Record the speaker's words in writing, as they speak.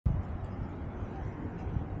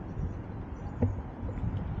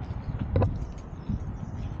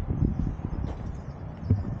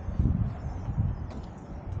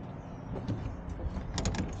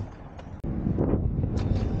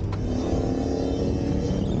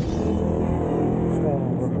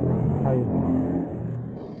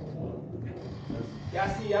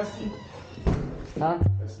Huh?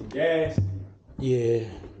 That's some gas. Yeah.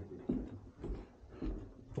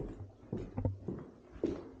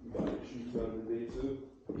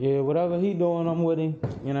 Yeah, whatever he doing, I'm with him.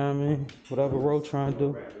 You know what I mean? Whatever Ro trying to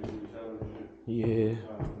do. Yeah.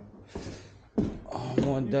 I'm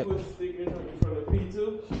on deck.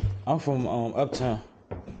 I'm from Uptown.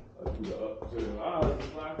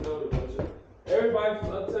 Everybody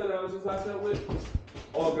from Uptown I was just locked up with,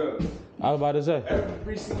 all girls. I was about to say.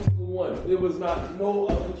 Every single one. It was not no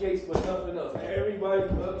other case but nothing else. Everybody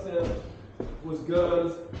from Uptown was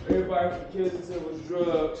guns. Everybody from Kensington was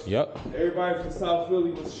drugs. Yep. Everybody from South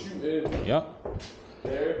Philly was shooting. Yep.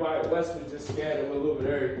 And everybody west was just scattered with a little bit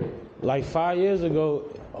of everything. Like 5 years ago,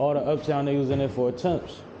 all the Uptown niggas was in there for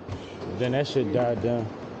attempts. Then that shit died down.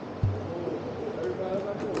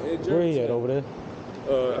 Where he at over there?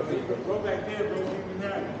 I think bro back there, bro.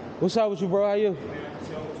 What's up with you, bro? How you?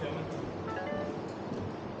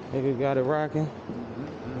 Nigga got it rocking.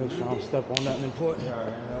 Make sure I don't step on nothing important.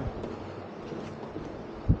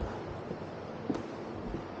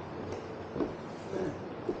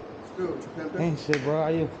 Ain't shit, bro. How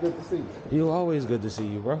you? Good to see you. You always good to see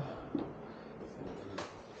you, bro.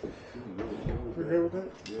 You good with that?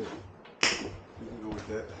 Yeah. You can go with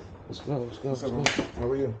that. Let's go. What's up, man? How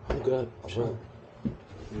are you? I'm good. Sure. Yeah,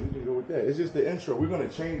 you can go with that. It's just the intro. We're gonna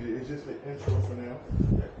change it. It's just the intro for now.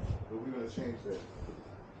 Okay. But we're gonna change that.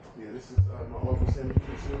 Yeah, this is my office. Sammie, you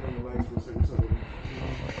can sit on the lights for a second. What's up,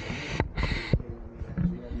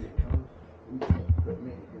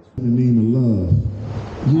 in the name of love.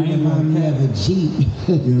 You remind me of a Jeep.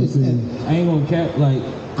 You know what I'm saying? I ain't gonna cap, like,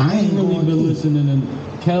 I ain't really been listening to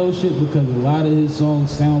Kel shit because a lot of his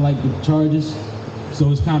songs sound like the Charges,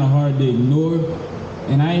 so it's kind of hard to ignore.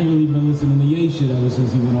 And I ain't really been listening to Ye shit ever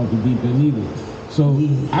since he went off the deep end either. So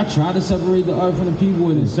I try to separate the art from the people,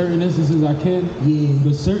 and in certain instances I can. Yeah.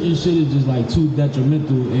 But certain shit is just like too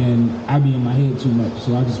detrimental, and I be in my head too much.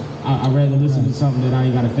 So I rather listen to something that I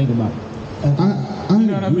ain't gotta think about. I You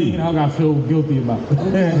know what I mean? I gotta feel guilty about it.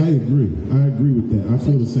 I agree with that. I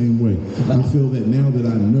feel the same way. I feel that now that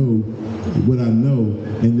I know what I know,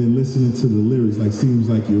 and then listening to the lyrics, like, seems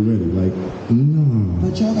like you're ready. Like, nah.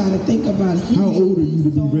 But y'all gotta think about it. How old are you to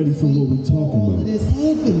be ready for what we're talking all about? of this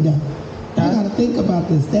happened though. You gotta think about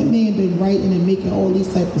this. That man been writing and making all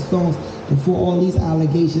these type of songs before all these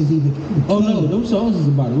allegations even came. Oh no, them songs is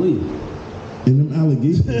about to leave. And them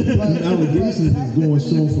allegations is going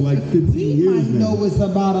strong for like 15 years now. We might know it's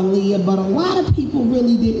about Aaliyah, but a lot of people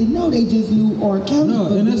really didn't know. They just knew R. Kelly for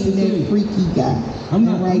being that freaky guy. I'm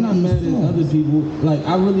not mad at other people. Like,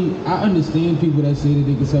 I understand people that say that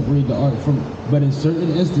they can separate the art from, but in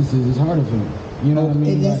certain instances, it's harder for them. You know what I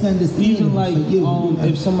mean? And that's understandable. Even like,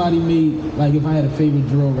 if somebody made, like, if I had a favorite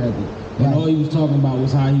drill rapper, and all he was talking about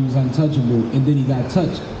was how he was untouchable, and then he got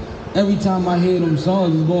touched. Every time I hear them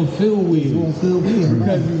songs, it's gonna feel weird. It's gonna feel weird,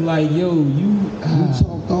 because it's like, yo, you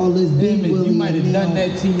talked all this big you might have done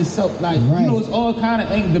that to yourself. Like, you know, it's all kind of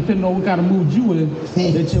angst depending on what kind of mood you in.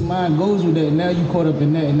 That your mind goes with that, and now you caught up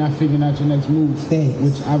in that and not figuring out your next move,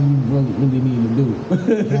 which I really need to do.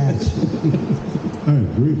 I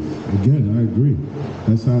agree. Again, I agree.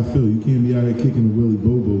 That's how I feel. You can't be out here kicking the Willy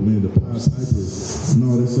Bobo, man, the Pied Piper, and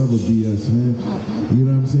all this other BS, man. You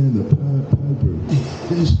know what I'm saying? The Pied Piper.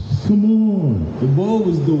 Come on. The boy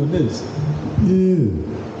was doing this. Yeah.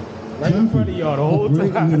 Right in front of y'all the whole time.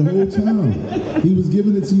 Right, the whole time. He was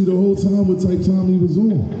giving it to you the whole time what type time he was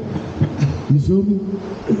on. You feel me?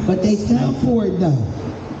 But they fell for it though.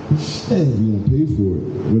 Hey, you won't pay for it.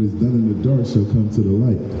 What is done in the dark shall come to the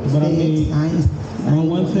light. But I mean,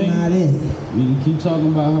 one thing, we keep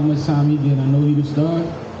talking about how much time he get. I know he the star,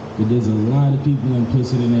 but there's a lot of people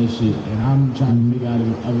implicit in that shit, and I'm trying to figure out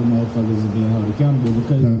if other motherfuckers is being held accountable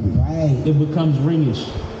because it becomes ringish.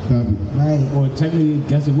 Right. Or technically, I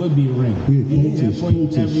guess it would be a ring. Yeah, at that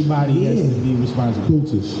point, everybody has to be responsible.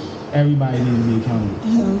 Cultish. Everybody needs to be accountable.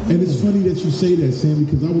 And it's funny that you say that, Sammie,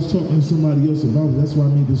 because I was talking to somebody else about it. That's why I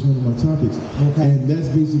made this one of my topics. And that's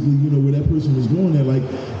basically, you know, where that person was going at. Like,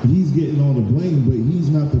 he's getting all the blame, but he's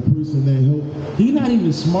not the person that helped. He's not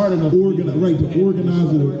even smart enough to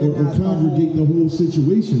organize or congregate the whole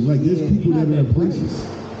situation. Like, there's people that are in places.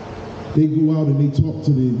 They go out and they talk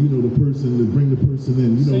to the, you know, the person to bring the person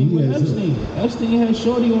in. You know, same he with has Epstein. Epstein had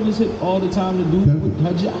Shorty on his hip all the time to do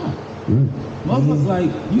her job. Right. Motherfucker,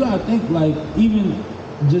 like, you gotta think, like, even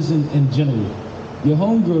just in general, your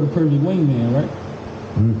homegirl the perfect wingman, right?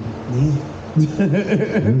 That's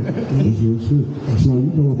real shit. So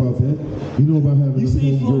you know about that. You know about having the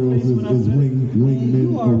homegirls as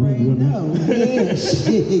wingmen or wing women. Yeah,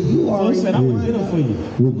 shit. You already said I'm gonna get her for you.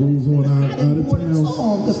 What goes on out of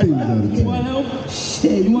town stays out of town. You want help?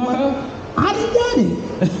 Shit. You want her? I done it.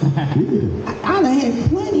 Yeah. I done had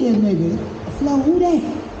plenty of niggas. Flo, who that?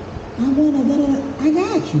 I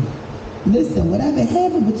got you. Listen, whatever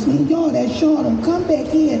happened between y'all, that y'all don't come back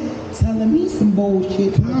here telling me some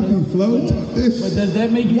bullshit. Copy, Flo, talk this. But does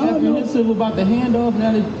that make you Y'all apprehensive about the handoff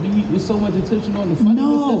now that there's so much attention on the funniness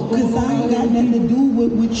No, that's going because I on ain't got out nothing here? to do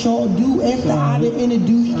with what y'all do after I done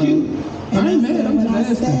introduced you. And I ain't said mad, I'm what I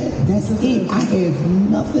just asking. said. That's it. I have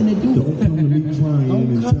nothing to do Don't with it. come to me crying Don't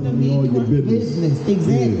and come to telling me me all your crying. business.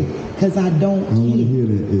 Exactly. Because I don't I don't want to care. hear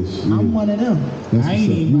that ish. Yeah. I'm one of them. That's I what's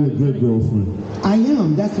ain't up. even You a about good to girlfriend. I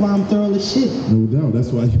am. That's why I'm thorough as shit. No doubt. That's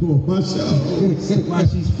why you on my show. Why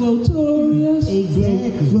she's flotorious.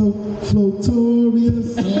 Exactly.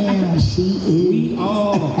 Flotorious. Yeah, she is. We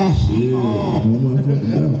all. Yeah, no motherfucking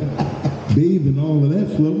doubt. Babe and all of that,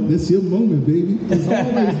 Flo. That's your moment, baby. It's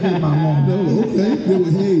always been my moment. No, okay.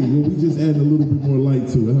 Hey, well, we just adding a little bit more light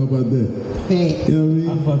to it. How about that? Fact. You know what I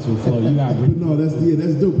I mean? fucks with Flo. You got But no, that's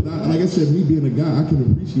dope. But like I said, me being a guy, I can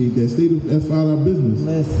appreciate that. That's all our business.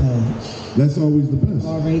 Listen, That's always the best.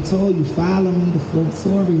 already told you, follow me, the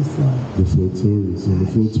Flotorious one. The Flotorious. So the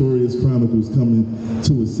Flotorious Chronicles coming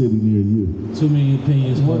to a city near you. too many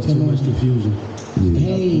opinions, cause too much confusion. Yeah.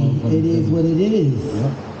 Hey, it is what it is.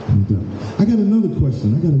 No doubt. I got another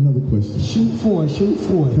question. Shoot for it.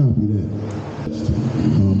 Copy that.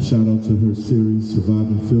 Shout out to her series,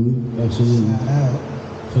 Surviving Philly. Absolutely. Shout out.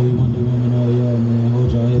 Philly Wonder Woman, all y'all, man.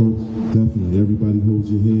 Hold y'all head. Definitely. Everybody holds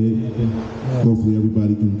your head. Hopefully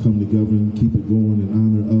everybody can come together and keep it going in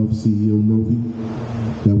honor of CEO Novi.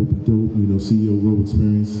 That would be dope. You know, CEO Row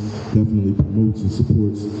Experience definitely promotes and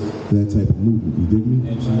supports that type of movement. You dig me?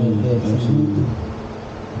 Absolutely.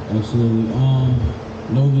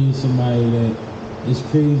 Novi is somebody that it's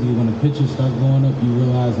crazy when the pictures start going up, you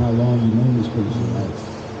realize how long you've known this person. Like,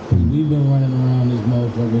 we've been running around this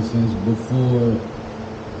motherfucker since before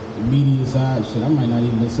the media side shit. I might not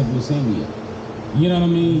even been SippinWitSammie yet. You know what I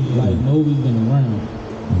mean? Like, Novi's been around,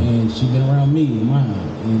 and she been around me and mine,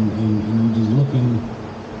 and you just looking.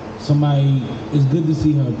 Somebody, it's good to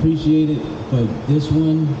see her appreciate it, but this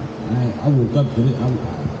one, I woke up to it.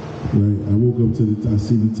 Right. I woke up to I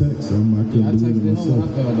see the text. I couldn't I believe texted it him when I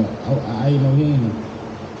myself. found out. I ain't know he ain't know.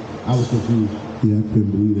 I was confused. Yeah, I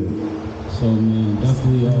couldn't believe that. So man,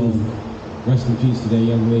 definitely rest in peace to that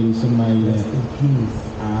young lady. Somebody that Rest in peace.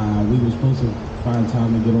 we were supposed to find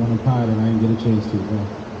time to get on the pod and I didn't get a chance to, bro.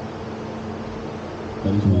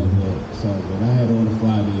 But it's all good. It's all good. I had her on the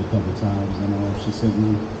fly me a couple times and she sent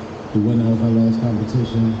me the winner of her last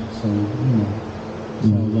competition. So, you know, it's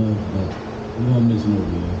all love, but we're gonna miss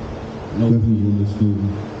Novi. Definitely on this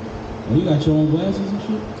movie. Oh, you got your own glasses and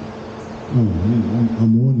shit? Oh, man,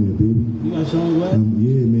 I'm on there, baby. You got your own glasses?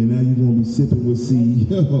 Yeah, man. Now you're gonna be sipping with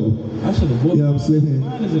CEO. I should have bought You know what I'm saying?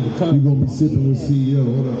 mine is in the cup. You're gonna be sipping with CEO.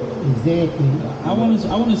 Hold up. Exactly. I want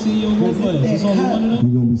to see your red glass. It's only one of them?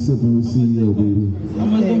 You're gonna be sipping with CEO, baby. How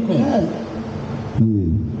much them cost?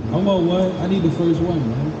 Yeah, I want one. I need the first one,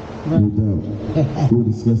 man. no doubt. We'll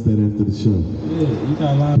discuss that after the show. Yeah, you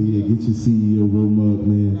got a lot But of yeah, get your CEO Row mug,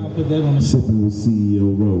 man. I'll put that on the Sipping with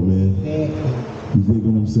CEO Row, man. Exactly. You dig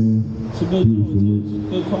what I'm saying? It's a good, Beautiful merch.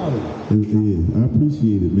 good quality. Yeah, I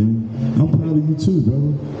appreciate it, man. I'm proud of you too,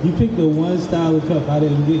 brother. You picked the one style of cup I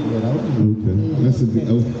didn't get yet. I like it. Okay, that's a good.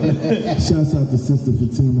 Shouts out to Sister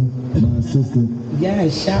Fatima, my assistant. Yeah,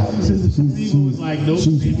 shout. Sister Fatima was like, nope,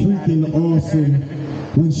 she's baby, freaking awesome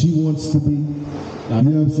when she wants to be. You know what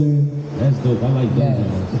I'm saying? That's dope. I like that.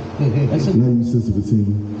 That's a, Love you, Sister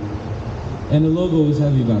Fatima. and the logo is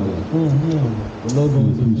heavy, by the way. The logo I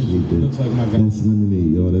is appreciate that. looks like my guy. That's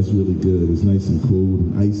lemonade, y'all. That's really good. It's nice and cold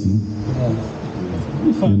and icy.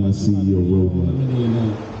 We find And my out somebody CEO Row mug. lemonade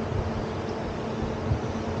now.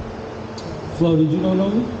 Flo, did you know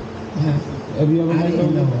Novi? Have you ever I met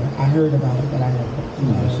didn't know Novi? her. I heard about it, but I haven't.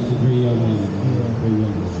 No, she's a great young lady. Man. Great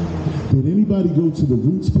young lady. Did anybody go to the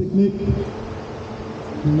Roots picnic?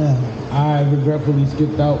 No. I regretfully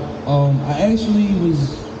skipped out. I actually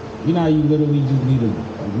was, you know how you literally just need a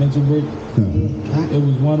mental break? It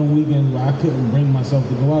was one on weekends where I couldn't bring myself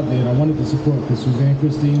to go out there, and I wanted to support because Suzanne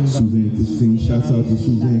Christine was Suzanne Christine. Shouts out to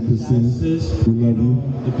Suzanne Christine. We love you.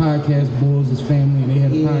 The podcast Bulls is family, and they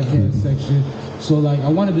had a podcast section. So like, I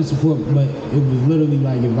wanted to support, but it was literally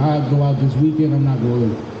like, if I go out this weekend, I'm not going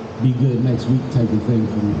to be good next week type of thing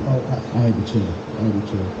for me. I had to chill.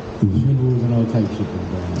 Funerals and all type shit was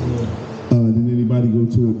going on. Did anybody go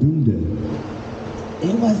to a Doom Day?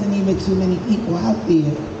 It wasn't even too many people out there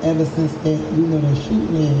ever since that, that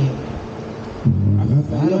shooting there. I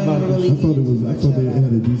thought they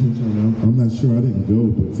had a decent turnout. I'm not sure. I didn't go,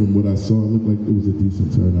 but from what I saw, it looked like it was a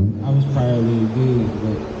decent turnout. I was priorly engaged,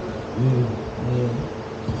 but yeah.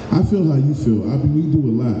 I feel how you feel. I mean, we do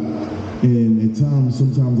a lot, and at times,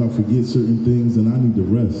 sometimes I forget certain things, and I need to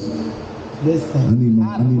rest. Listen, I need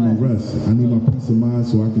my rest. I need my peace of mind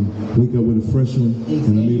so I can wake up with a fresh one,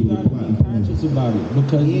 and I'm able to plot and plan. Conscious about it,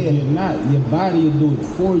 because if you're not, your body will do it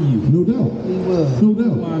for you. No doubt. will. No You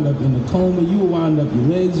doubt. wind up in a coma. You will wind up, your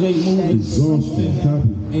legs ain't moving. Exhaustion. Copy.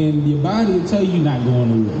 And your body will tell you you're not going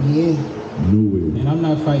nowhere. Yeah. Nowhere. And I'm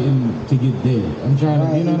not fighting to get there. I'm trying to,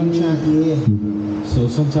 you know what I'm trying to. Yeah. So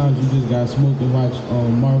sometimes you just gotta smoke and watch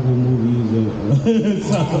Marvel movies or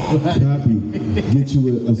something like that. Copy. Get you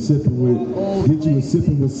a sipping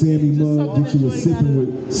with Sammie mug. Get you a sipping with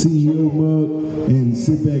CEO mug, and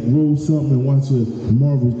sit back, roll something, and watch a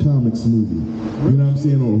Marvel Comics movie. You know what I'm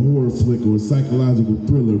saying, or a horror flick, or a psychological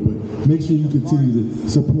thriller. But make sure you continue to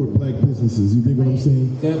support black businesses. You dig what I'm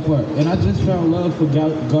saying? That part. And I just found love for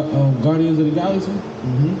Guardians of the Galaxy.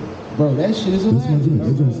 Bro, that shit is hilarious. That's my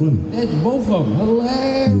drink. That's funny. That's both of them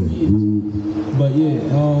hilarious. Yeah. But yeah,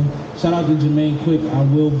 shout out to Jermaine Quick. I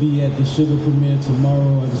will be at the Sugar premiere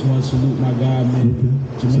tomorrow. I just want to salute my guy, man.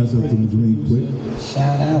 Okay. Shout out to Jermaine Quick.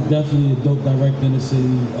 Shout out. Definitely a dope director in the city.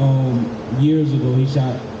 Years ago, he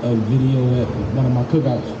shot a video at one of my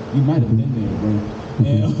cookouts. You might have been there, bro.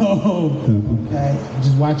 And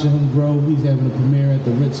just watching him grow. He's having a premiere at the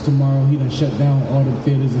Ritz tomorrow. He done shut down all the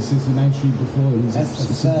theaters at 69th Street before. It's a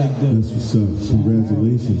big deal. That's what's up.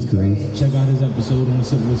 Congratulations, guys. Check out his episode on the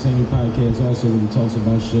SippinWitSammie podcast also, when he talks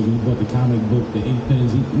about sugar. He bought the comic book, the ink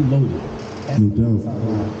pens. He loaded. No doubt.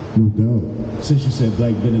 No doubt. Since you said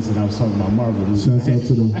black business and I was talking about Marvel, Shouts out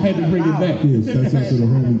to the. I had to bring it back. Yeah, shouts out to the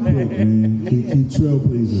homie Quick, man. Keep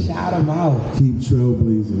trailblazing. Shout him out. Keep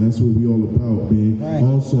trailblazing. That's what we all about, man. Right.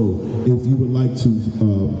 Also, if you would like to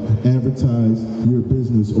advertise your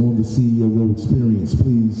business on the CEO Row Experience,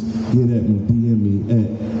 please get at me, DM me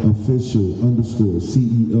at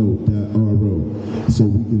official_CEO.ro so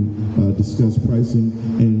we can discuss pricing.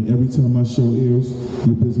 And every time my show airs,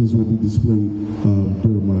 your business will be displayed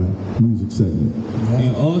during my music segment.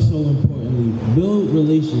 And also importantly, build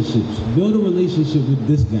relationships. Build a relationship with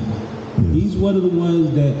this guy. Yes. He's one of the ones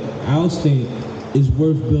that I'll say is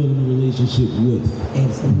worth building a relationship with.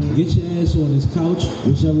 Absolutely. Get your ass on this couch,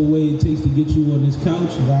 whichever way it takes to get you on this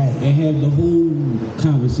couch, Right. and have the whole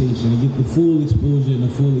conversation and get the full exposure and the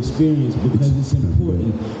full experience, because it's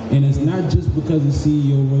important. And it's not just because of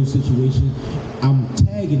CEO Row situation. I'm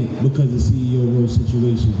tagging it because of CEO Row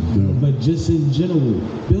situation. Yeah. But just in general,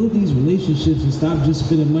 build these relationships and stop just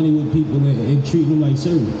spending money with people and treating them like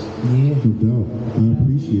servants. Yeah. No doubt. I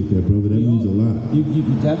appreciate that, brother. That means a lot.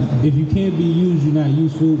 If you can't be used, you're not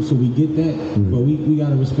useful, so we get that. Right. But we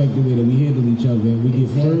gotta respect the way that we handle each other, and we get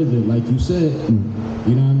further, like you said.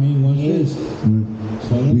 You know what I mean? One fist. Right.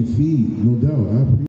 So We feed, no doubt. I appreciate